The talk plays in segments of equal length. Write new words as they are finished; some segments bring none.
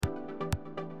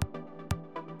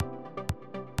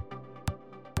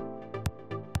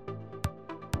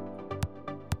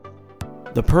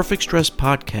The Perfect Stress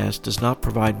podcast does not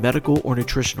provide medical or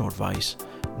nutritional advice,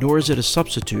 nor is it a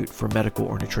substitute for medical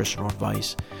or nutritional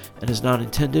advice, and is not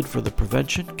intended for the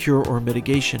prevention, cure, or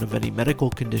mitigation of any medical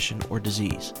condition or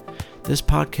disease. This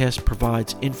podcast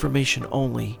provides information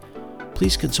only.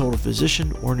 Please consult a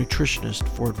physician or nutritionist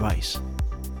for advice.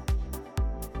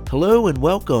 Hello and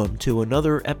welcome to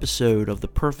another episode of the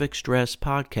Perfect Stress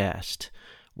podcast,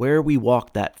 where we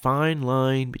walk that fine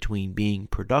line between being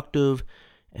productive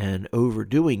and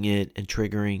overdoing it and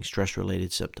triggering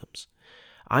stress-related symptoms.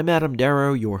 I'm Adam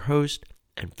Darrow, your host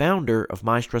and founder of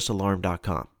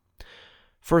MyStressAlarm.com.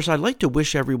 First, I'd like to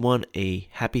wish everyone a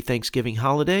happy Thanksgiving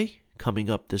holiday coming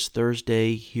up this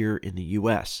Thursday here in the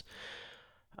U.S.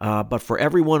 But for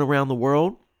everyone around the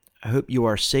world, I hope you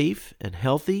are safe and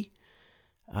healthy.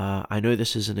 I know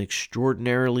this is an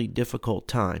extraordinarily difficult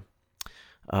time.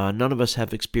 None of us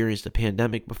have experienced a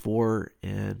pandemic before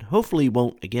and hopefully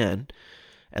won't again,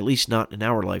 at least not in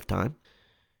our lifetime.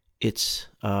 It's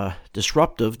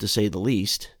disruptive, to say the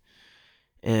least,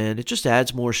 and it just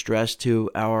adds more stress to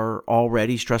our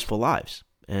already stressful lives,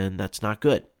 and that's not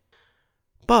good.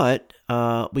 But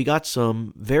we got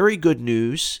some very good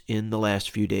news in the last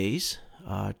few days.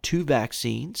 2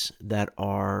 vaccines that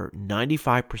are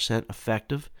 95%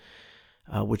 effective,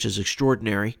 which is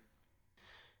extraordinary,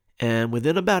 and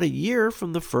within about a year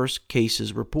from the first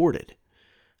cases reported.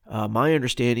 My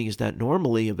understanding is that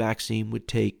normally a vaccine would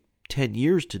take 10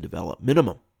 years to develop,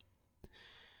 minimum.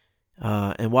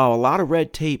 And while a lot of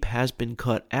red tape has been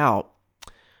cut out,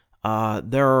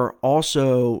 there are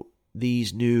also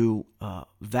these new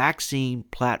vaccine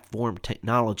platform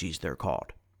technologies, they're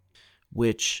called,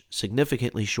 which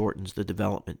significantly shortens the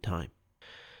development time.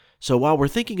 So while we're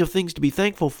thinking of things to be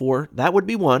thankful for, that would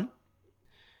be one.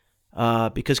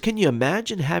 Because can you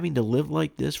imagine having to live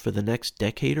like this for the next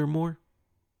decade or more?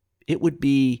 It would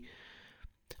be,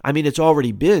 it's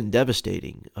already been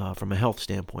devastating from a health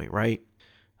standpoint, right?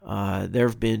 There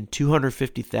have been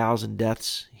 250,000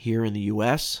 deaths here in the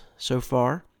U.S. so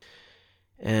far,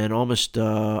 and almost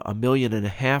 1.5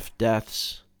 million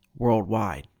deaths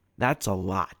worldwide. That's a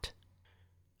lot.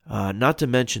 Not to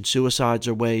mention suicides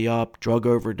are way up, drug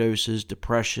overdoses,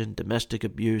 depression, domestic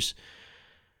abuse.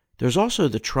 There's also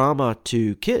the trauma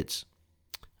to kids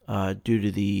due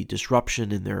to the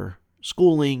disruption in their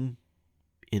schooling,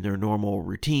 in their normal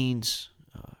routines,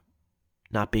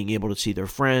 not being able to see their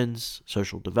friends,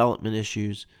 social development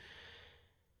issues.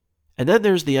 And then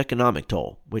there's the economic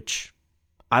toll, which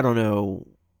I don't know,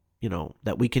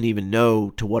 that we can even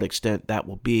know to what extent that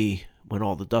will be when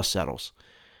all the dust settles.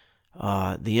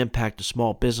 The impact of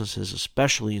small businesses,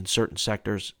 especially in certain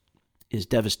sectors, is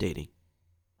devastating.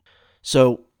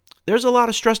 So there's a lot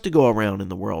of stress to go around in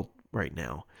the world right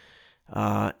now.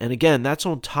 And again, that's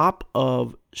on top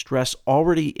of stress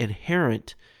already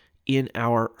inherent in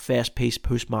our fast-paced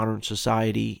postmodern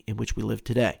society in which we live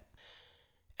today.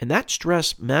 And that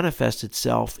stress manifests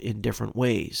itself in different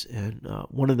ways. And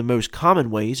one of the most common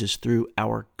ways is through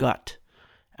our gut,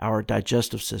 our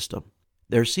digestive system.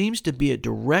 There seems to be a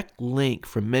direct link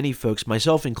for many folks,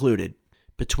 myself included,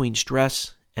 between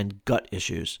stress and gut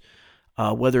issues,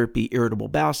 whether it be irritable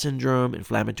bowel syndrome,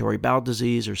 inflammatory bowel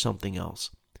disease, or something else.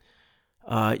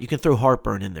 You can throw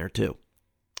heartburn in there too.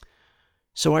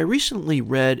 So I recently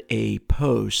read a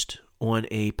post on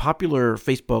a popular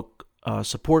Facebook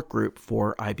support group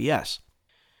for IBS.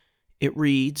 It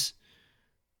reads,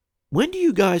 "When do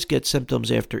you guys get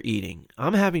symptoms after eating?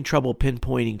 I'm having trouble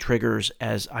pinpointing triggers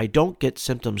as I don't get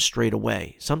symptoms straight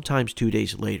away, sometimes 2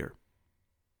 days later."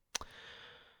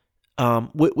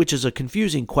 Which is a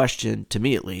confusing question to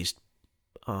me, at least.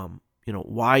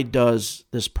 Why does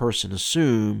this person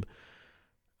assume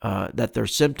that their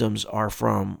symptoms are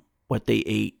from what they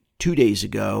ate 2 days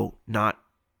ago,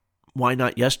 why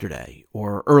not yesterday,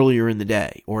 or earlier in the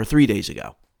day, or 3 days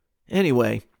ago?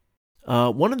 Anyway,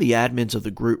 one of the admins of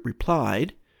the group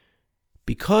replied,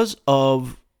 because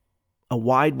of a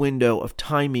wide window of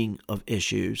timing of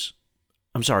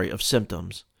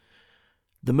symptoms,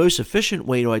 the most efficient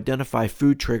way to identify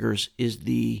food triggers is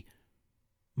the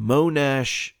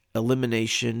Monash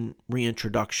elimination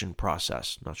reintroduction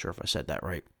process. Not sure if I said that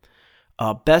right.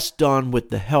 Best done with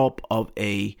the help of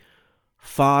a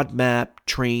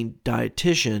FODMAP-trained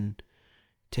dietitian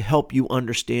to help you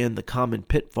understand the common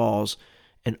pitfalls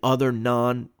and other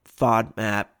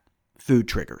non-FODMAP food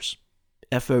triggers.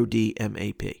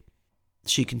 FODMAP.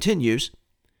 She continues,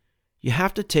 "You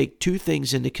have to take 2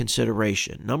 things into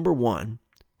consideration. Number 1,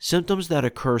 symptoms that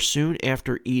occur soon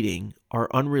after eating are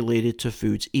unrelated to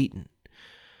foods eaten.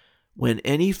 When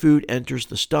any food enters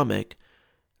the stomach,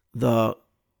 the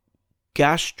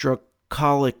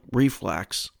gastrocolic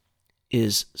reflex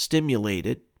is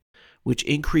stimulated, which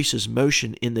increases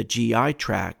motion in the GI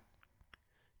tract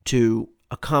to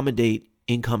accommodate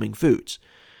incoming foods.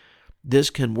 This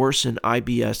can worsen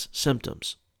IBS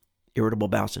symptoms, irritable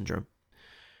bowel syndrome.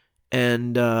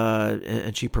 And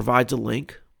she provides a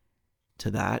link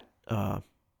to that.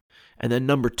 And then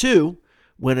number 2,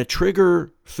 when a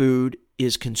trigger food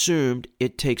is consumed,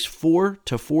 it takes 4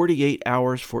 to 48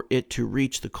 hours for it to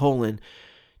reach the colon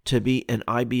to be an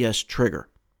IBS trigger.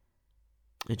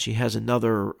 And she has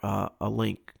another a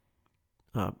link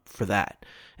for that.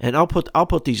 And I'll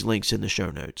put these links in the show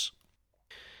notes.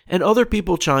 And other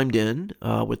people chimed in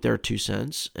with their 2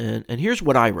 cents. And here's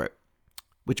what I wrote,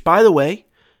 which, by the way,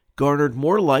 garnered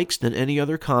more likes than any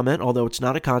other comment, although it's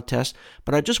not a contest.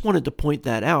 But I just wanted to point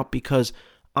that out because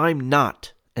I'm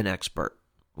not an expert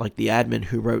like the admin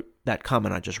who wrote that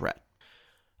comment I just read.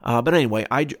 But anyway,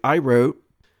 I wrote,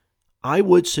 I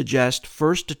would suggest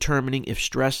first determining if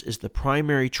stress is the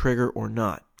primary trigger or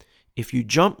not. If you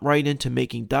jump right into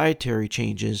making dietary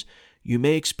changes, you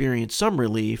may experience some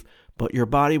relief, but your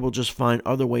body will just find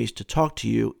other ways to talk to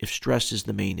you if stress is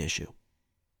the main issue.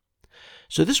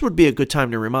 So this would be a good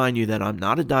time to remind you that I'm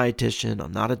not a dietitian,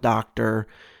 I'm not a doctor.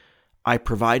 I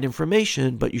provide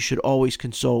information, but you should always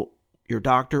consult your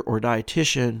doctor or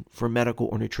dietitian for medical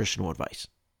or nutritional advice.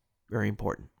 Very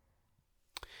important.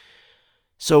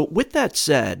 So with that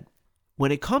said,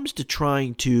 when it comes to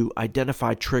trying to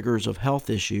identify triggers of health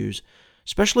issues,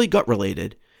 especially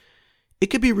gut-related, it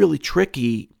can be really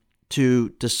tricky to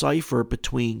decipher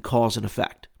between cause and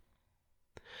effect.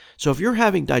 So if you're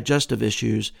having digestive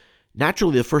issues,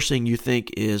 naturally the first thing you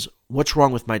think is, what's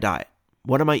wrong with my diet?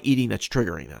 What am I eating that's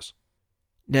triggering this?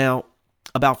 Now,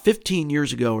 about 15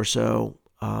 years ago or so,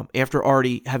 after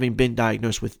already having been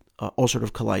diagnosed with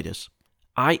ulcerative colitis,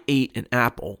 I ate an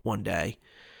apple one day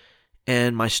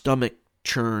and my stomach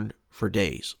churned for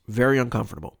days. Very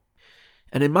uncomfortable.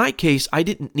 And in my case, I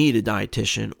didn't need a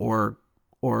dietitian or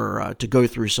to go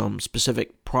through some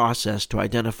specific process to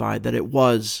identify that it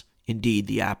was indeed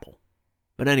the apple.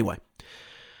 But anyway,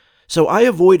 so I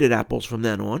avoided apples from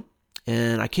then on,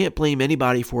 and I can't blame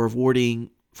anybody for avoiding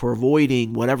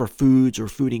whatever foods or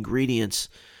food ingredients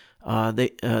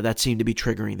that seem to be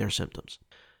triggering their symptoms.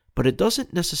 But it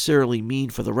doesn't necessarily mean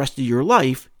for the rest of your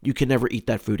life you can never eat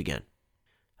that food again.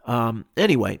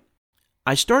 Anyway,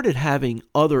 I started having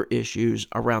other issues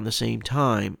around the same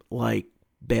time, like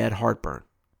bad heartburn.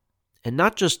 And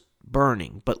not just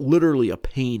burning, but literally a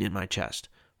pain in my chest.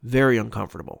 Very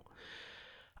uncomfortable.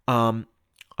 I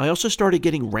also started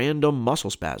getting random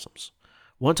muscle spasms.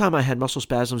 One time I had muscle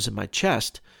spasms in my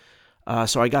chest,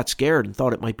 so I got scared and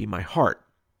thought it might be my heart.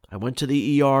 I went to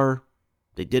the ER.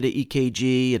 They did an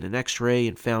EKG and an X-ray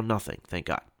and found nothing, thank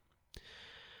God.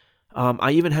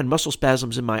 I even had muscle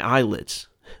spasms in my eyelids,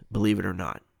 believe it or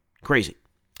not. Crazy.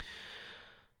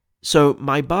 So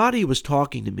my body was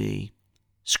talking to me,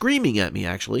 screaming at me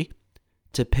actually,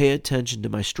 to pay attention to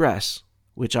my stress,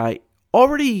 which I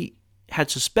already had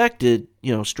suspected,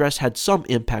 stress had some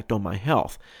impact on my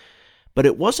health. But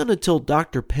it wasn't until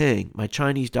Dr. Peng, my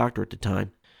Chinese doctor at the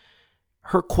time,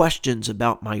 her questions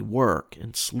about my work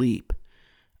and sleep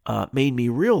made me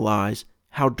realize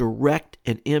how direct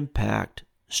an impact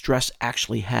stress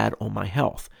actually had on my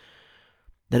health.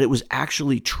 That it was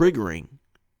actually triggering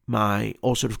my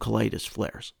ulcerative colitis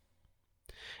flares.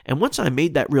 And once I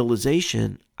made that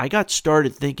realization, I got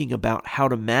started thinking about how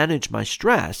to manage my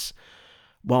stress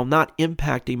while not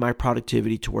impacting my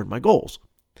productivity toward my goals.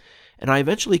 And I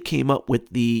eventually came up with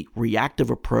the reactive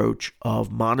approach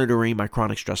of monitoring my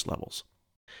chronic stress levels.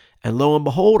 And lo and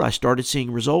behold, I started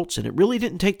seeing results, and it really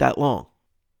didn't take that long.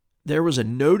 There was a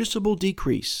noticeable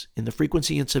decrease in the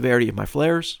frequency and severity of my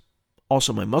flares.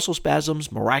 Also, my muscle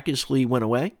spasms miraculously went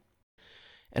away.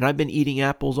 And I've been eating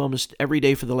apples almost every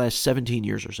day for the last 17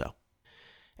 years or so.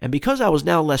 And because I was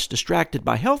now less distracted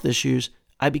by health issues,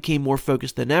 I became more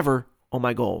focused than ever on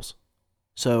my goals.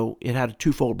 So it had a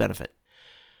twofold benefit.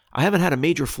 I haven't had a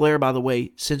major flare, by the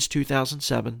way, since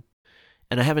 2007,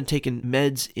 and I haven't taken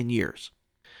meds in years.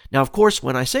 Now, of course,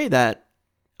 when I say that,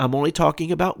 I'm only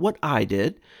talking about what I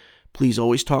did. Please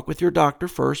always talk with your doctor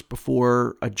first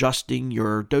before adjusting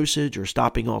your dosage or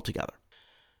stopping altogether.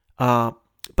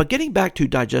 But getting back to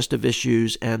digestive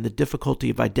issues and the difficulty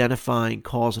of identifying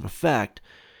cause and effect,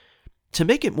 to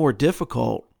make it more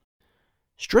difficult,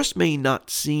 stress may not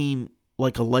seem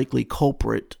like a likely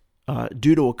culprit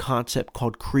due to a concept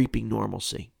called creeping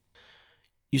normalcy.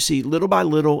 You see, little by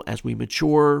little, as we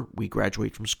mature, we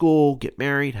graduate from school, get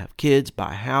married, have kids,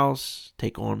 buy a house,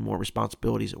 take on more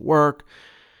responsibilities at work.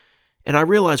 And I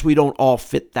realize we don't all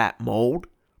fit that mold,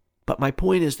 But my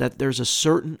point is that there's a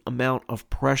certain amount of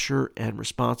pressure and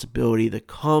responsibility that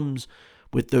comes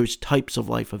with those types of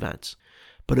life events.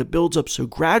 But it builds up so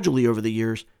gradually over the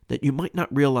years that you might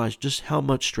not realize just how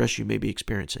much stress you may be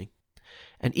experiencing.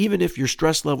 And even if your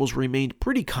stress levels remained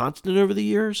pretty constant over the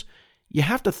years, you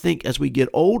have to think as we get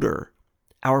older,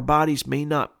 our bodies may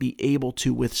not be able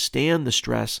to withstand the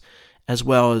stress as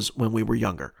well as when we were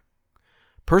younger.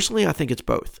 Personally, I think it's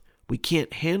both. We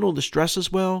can't handle the stress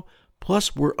as well,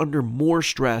 plus we're under more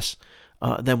stress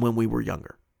than when we were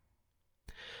younger.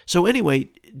 So anyway,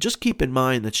 just keep in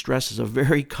mind that stress is a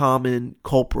very common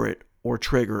culprit or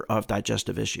trigger of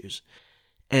digestive issues.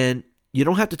 And you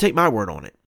don't have to take my word on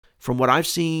it. From what I've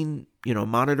seen,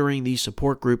 monitoring these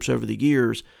support groups over the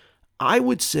years, I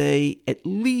would say at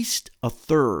least a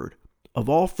third of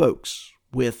all folks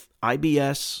with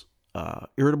IBS,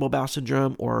 irritable bowel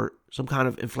syndrome, or some kind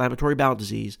of inflammatory bowel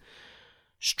disease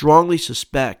strongly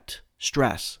suspect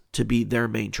stress to be their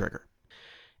main trigger.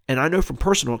 And I know from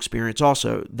personal experience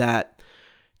also that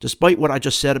despite what I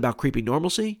just said about creeping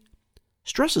normalcy,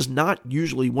 stress is not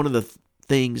usually one of the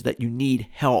things that you need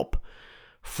help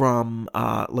from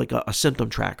like a symptom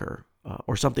tracker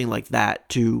or something like that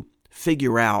to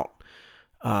figure out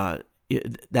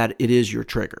that it is your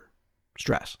trigger,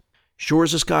 stress. Sure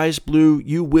as the sky is blue,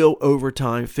 you will over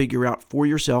time figure out for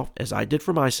yourself, as I did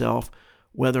for myself,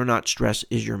 whether or not stress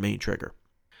is your main trigger.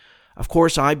 Of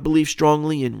course, I believe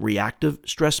strongly in reactive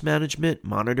stress management,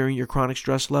 monitoring your chronic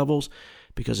stress levels,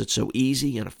 because it's so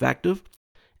easy and effective,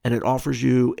 and it offers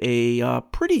you a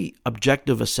pretty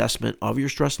objective assessment of your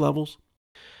stress levels.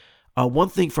 One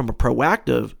thing from a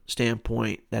proactive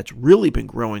standpoint that's really been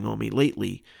growing on me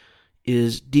lately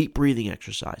is deep breathing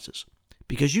exercises,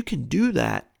 because you can do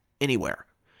that anywhere.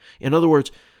 In other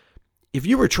words, if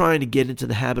you were trying to get into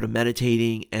the habit of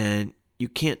meditating and you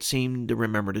can't seem to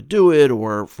remember to do it,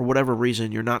 or for whatever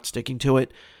reason you're not sticking to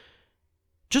it,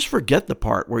 just forget the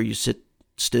part where you sit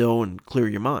still and clear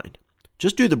your mind.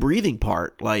 Just do the breathing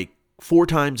part like 4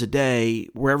 times a day,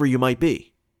 wherever you might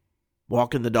be.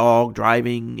 Walking the dog,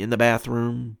 driving, in the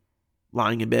bathroom,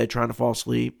 lying in bed trying to fall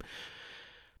asleep.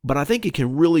 But I think it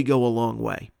can really go a long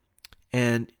way.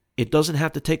 And it doesn't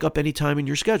have to take up any time in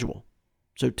your schedule.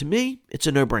 So to me, it's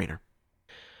a no-brainer.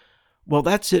 Well,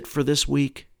 that's it for this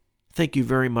week. Thank you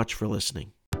very much for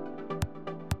listening.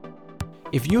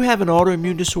 If you have an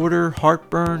autoimmune disorder,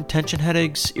 heartburn, tension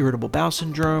headaches, irritable bowel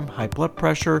syndrome, high blood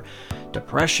pressure,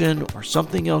 depression, or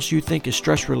something else you think is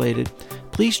stress-related,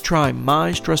 please try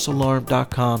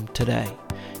MyStressAlarm.com today.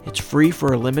 It's free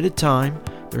for a limited time,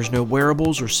 there's no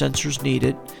wearables or sensors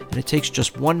needed, and it takes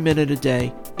just 1 minute a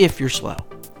day if you're slow.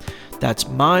 That's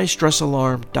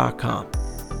MyStressAlarm.com.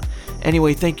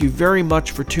 Anyway, thank you very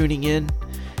much for tuning in,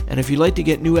 and if you'd like to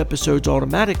get new episodes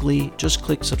automatically, just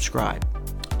click subscribe.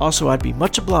 Also, I'd be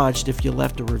much obliged if you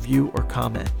left a review or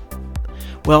comment.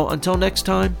 Well, until next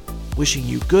time, wishing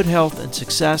you good health and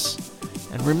success,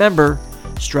 and remember,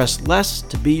 stress less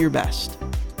to be your best.